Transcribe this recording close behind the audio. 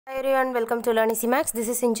Hi everyone, welcome to Learning Max. This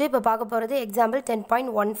is Sinju. இப்போ பார்க்க போறது example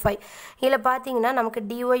 10.15. இதில பாத்தீங்கன்னா நமக்கு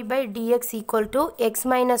dy by dx equal to x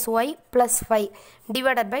minus y plus 5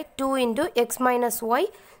 divided by 2 into x minus y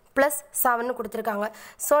plus 7 கொடுத்திருக்காங்க.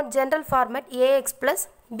 So general format ax plus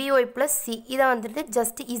by plus c இத வந்துட்டு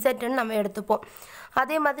just z ன்னு நம்ம எடுத்துப்போம்.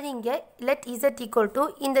 அதே மாதிரி இங்க let z equal to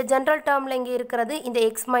இந்த general termல இங்க இருக்குறது இந்த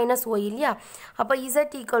x minus y இல்லையா அப்ப z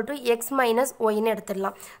equal to x minus y ன்னு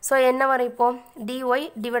எடுத்துடலாம் சோ என்ன வரும் இப்போ dy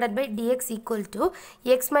divided by dx equal to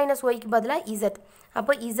x minus y க்கு பதிலா z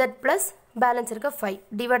அப்ப z plus balance இருக்க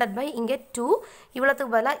 5 divided by இங்க 2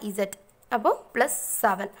 இவ்வளவுக்கு பதிலா z அப்போ plus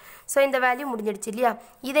 7 சோ இந்த வேல்யூ முடிஞ்சிடுச்சு இல்லையா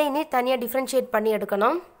இதை இனி தனியா டிஃபரன்ஷியேட் பண்ணி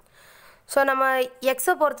எடுக்கணும் So நம்ம x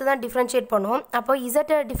பொறுத்து தான் டிஃபரன்ஷியேட் பண்ணுவோம் அப்போ z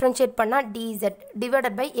டிஃபரன்ஷியேட் பண்ணா dz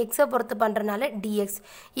divided by x பொறுத்து பண்றனால dx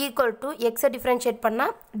equal to x differentiate பண்ணா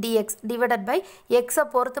dx divided by x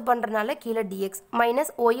பொறுத்து பண்றனால கீழ dx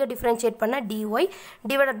minus y டிஃபரன்ஷியேட் பண்ணா dy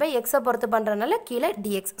divided by x பொறுத்து பண்றனால கீழ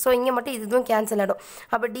dx சோ இங்க மட்டும் இதுவும் கேன்சல் ஆகும்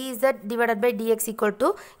அப்ப dz divided by dx equal to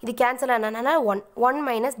இது cancel ஆனனால 1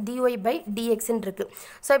 minus dy by dx ன்னு இருக்கு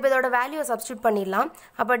சோ இப்போ இதோட வேல்யூவை சப்ஸ்டிட்யூட் பண்ணிடலாம்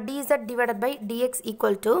அப்ப dz divided by dx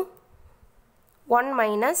equal to 1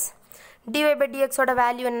 minus dy by dx oda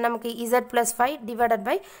value என்ன நமக்கு z plus 5 divided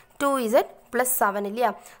by 2z plus 7 இல்லையா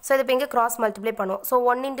சோ இத இப்ப இங்க cross multiply பண்ணுவோம் சோ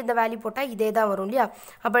 1 into இந்த வேல்யூ போட்டா இதே தான் வரும் இல்லையா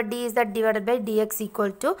அப்ப dz divided by dx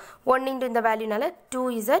equal to 1 into இந்த வேல்யூனால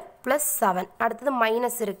 2z plus 7 அடுத்து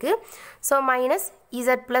மைனஸ் இருக்கு so minus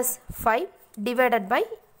z plus 5 divided by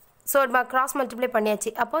so cross multiply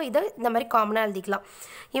பண்ணியாச்சு அப்போ இத இந்த மாதிரி காமனா எழுதிக்கலாம்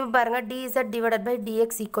இப்போ பாருங்க dz divided by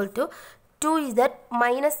dx equal to 2z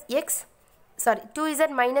minus x sorry 2z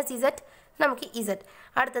minus z நமக்கு z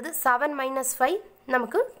அடுத்து 7 minus 5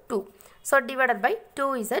 நமக்கு 2 so divided by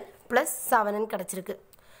 2z plus 7 ன்னு கிடைச்சிருக்கு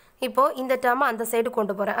இப்போ இந்த டேர்ம் அந்த சைடு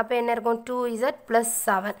கொண்டு போறேன் அப்ப என்ன இருக்கும் 2z plus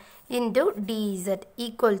 7 into dz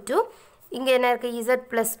equal to இங்க என்ன இருக்கு z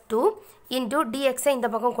plus 2 into dx இந்த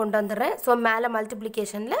பக்கம் கொண்டு வந்தறேன் சோ மேல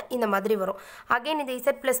மல்டிப்ளிகேஷன்ல இந்த மாதிரி வரும் அகைன் இந்த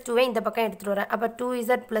z plus 2 இந்த பக்கம் எடுத்துட்டு வரேன் அப்ப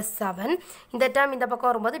 2z plus 7 இந்த டேர்ம் இந்த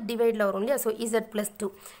பக்கம் வரும்போது டிவைட்ல வரும் இல்லையா so z plus 2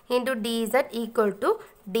 into dz equal to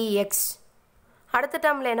dx அடுத்த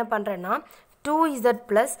டேர்ம்ல என்ன பண்றேன்னா 2z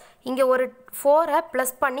plus இங்க ஒரு 4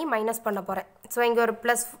 பிளஸ் பண்ணி மைனஸ் பண்ண போறேன் சோ இங்க ஒரு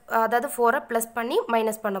பிளஸ் அதாவது 4 பிளஸ் பண்ணி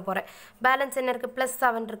மைனஸ் பண்ண போறேன் பேலன்ஸ் என்ன இருக்கு plus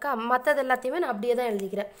 7 இருக்கு மத்தது எல்லாத்தையுமே நான் அப்படியே தான்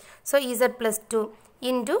எழுதிக்கிறேன் so z plus 2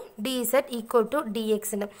 into dz equal to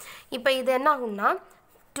dx ன்னு இப்போ இது என்ன ஆகும்னா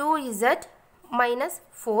 2z minus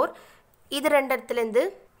 4 இது ரெண்டு இடத்துல இருந்து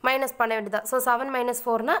மைனஸ் பண்ண வேண்டியதா சோ 7 minus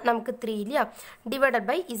 4 னா நமக்கு 3 இல்லையா divided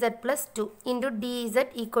by z plus 2 into dz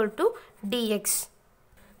equal to dx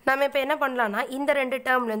நாம இப்ப என்ன பண்ணலாம்னா இந்த ரெண்டு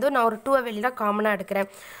டேர்ம்ல இருந்து நான் ஒரு 2 வெளியில காமனா எடுக்கிறேன்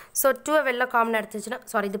சோ 2 வெளியில காமனா எடுத்துச்சுனா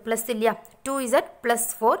சாரி இது பிளஸ் இல்லையா 2z plus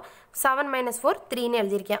 4 7 minus 4 3 ன்னு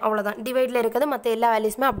எழுதி இருக்கேன் அவ்வளவுதான் டிவைட்ல இருக்குது மத்த எல்லா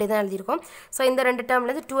வேல்யூஸ்மே அப்படியே தான் எழுதி இருக்கோம் சோ இந்த ரெண்டு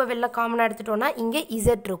டேர்ம்ல இருந்து 2 வெளியில காமனா எடுத்துட்டோம்னா இங்க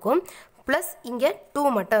z இருக்கும் plus இங்க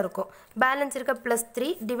 2 மட்டும் இருக்கும் பேலன்ஸ் இருக்க plus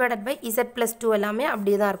 3 divided by z plus 2 எல்லாமே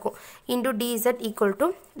அப்படியே தான் இருக்கும் into dz equal to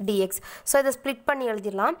dx so இத ஸ்ப்ளிட் பண்ணி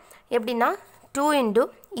எழுதிடலாம் எப்படினா 2 into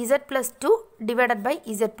z plus 2 divided by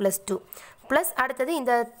z plus 2 plus அடுத்தது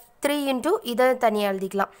இந்த 3 into இத தனியா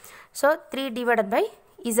எழுதிக்கலாம் so 3 divided by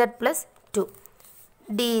z plus 2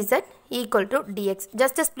 dz equal to dx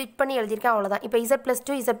just split பண்ணி எழுதிருக்கேன் அவ்வளவுதான் இப்போ z plus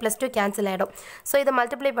 2 z plus 2 cancel ஆயிடும் சோ இத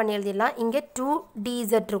மல்டிப்ளை பண்ணி எழுதிடலாம் இங்க 2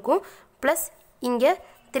 dz இருக்கும் plus இங்க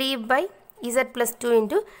 3 by z plus 2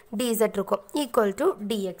 into dz இருக்கும் equal to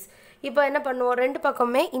dx இப்போ என்ன பண்ணுவோம் ரெண்டு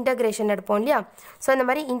பக்கமே இன்டகிரேஷன் எடுப்போம் இல்லையா சோ இந்த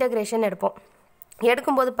மாதிரி இன்டகிரேஷன் எடுப்போம்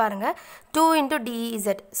எடுக்கும்போது பாருங்க 2 into dz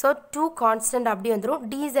so 2 கான்ஸ்டன்ட் அப்படியே வந்துரும்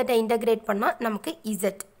dz ஐ இன்டகிரேட் பண்ணா நமக்கு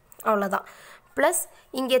z அவ்வளவுதான் plus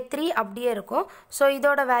இங்க 3 அப்படியே இருக்கும் சோ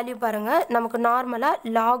இதோட வேல்யூ பாருங்க நமக்கு நார்மலா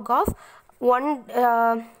log of 1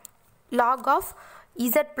 log of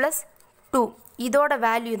z plus 2 இதோட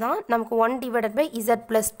வேல்யூ தான் நமக்கு 1 divided by z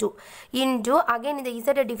plus 2 into again இந்த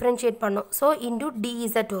z டிஃபரன்ஷியேட் பண்ணோம் சோ into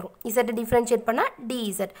dz வரும் z டிஃபரன்ஷியேட் பண்ணா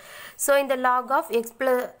dz சோ இந்த log of x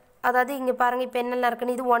plus அதாவது இங்க பாருங்க இப்போ என்னெல்லாம்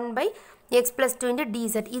இருக்குன்னு இது 1 by x plus 2 into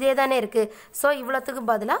dz இதே தானே இருக்கு சோ இவ்வளவுக்கு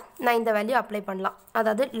பதிலா நான் இந்த வேல்யூ அப்ளை பண்ணலாம்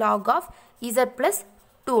அதாவது log of z plus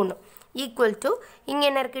 2 ன்னு equal to இங்க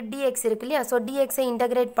என்ன இருக்கு dx இருக்கு இல்லையா சோ dx ஐ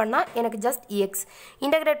இன்டகிரேட் பண்ணா எனக்கு just x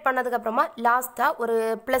இன்டகிரேட் பண்ணதுக்கு அப்புறமா லாஸ்டா ஒரு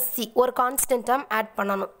plus c ஒரு கான்ஸ்டன்ட் டேர்ம் ஆட்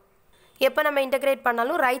பண்ணனும் எப்ப நம்ம இன்டகிரேட்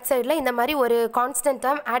பண்ணாலும் ரைட் சைடுல இந்த மாதிரி ஒரு கான்ஸ்டன்ட்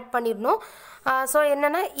டேர்ம் ஆட் பண்ணிரணும் சோ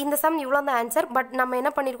என்னன்னா இந்த சம் இவ்வளவு தான் ஆன்சர் பட் நம்ம என்ன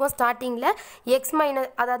பண்ணிருக்கோம் ஸ்டார்டிங்ல x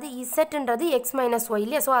மைனஸ் அதாவது z ன்றது x minus y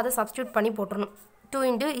இல்லையா சோ அத சப்ஸ்டிட்யூட் பண்ணி போட்டுறணும் 2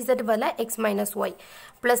 into z பதிலா x minus y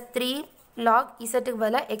plus 3 log z க்கு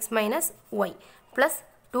பதிலா x minus y plus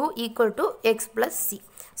 2 equal to x plus c.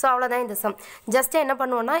 So அவ்வளோதான் இந்த சம். ஜஸ்ட்டு என்ன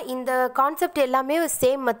பண்ணுவோன்னா இந்த கான்செப்ட் எல்லாமே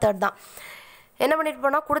சேம் மெத்தட் தான். என்ன பண்ணிட்டு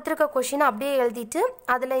போனால் கொடுத்துருக்க கொஷினை அப்படியே எழுதிட்டு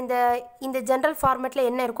அதில் இந்த ஜென்ரல் ஃபார்மேட்டில்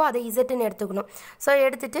என்ன இருக்கோ அதை இசட்டுன்னு எடுத்துக்கணும். ஸோ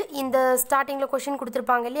எடுத்துகிட்டு இந்த ஸ்டார்டிங்கில் கொஷின்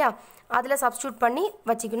கொடுத்துருப்பாங்க இல்லையா, அதில் சப்ஸ்டியூட் பண்ணி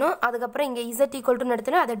வச்சுக்கணும். அதுக்கப்புறம் இங்கே இசட் ஈக்குவல்ட்டுன்னு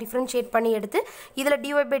எடுத்துன்னு அதை டிஃப்ரென்ஷியேட் பண்ணி எடுத்து இதில்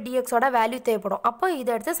dy by dxோட வேல்யூ தேவைப்படும். அப்போ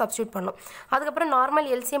இதை எடுத்து சப்ஸ்டியூட் பண்ணணும். அதுக்கப்புறம்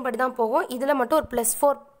நார்மல் எல்சிஎம் படி தான் போகும். இதில் மட்டும் ஒரு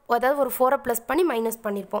 +4, அதாவது ஒரு 4 ப்ளஸ் பண்ணி மைனஸ்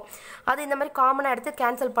பண்ணியிருப்போம். அது இந்த மாதிரி காமனாக எடுத்து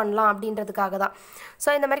கேன்சல் பண்ணலாம் அப்படின்றதுக்காக தான். ஸோ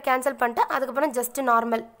இந்த மாதிரி கேன்சல் பண்ணிட்டு அதுக்கப்புறம் ஜஸ்ட்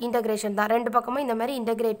நார்மல் இன்டகிரேஷன் தான். ரெண்டு பக்கமும் இந்த மாதிரி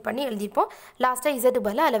இன்டகிரேட் பண்ணி எழுதியிருப்போம். லாஸ்ட்டாக இசட்டு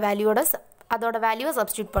பதில் அதில் அதோட வேல்யூவை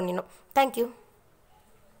சப்ஸ்டியூட் பண்ணிடணும். தேங்க்யூ.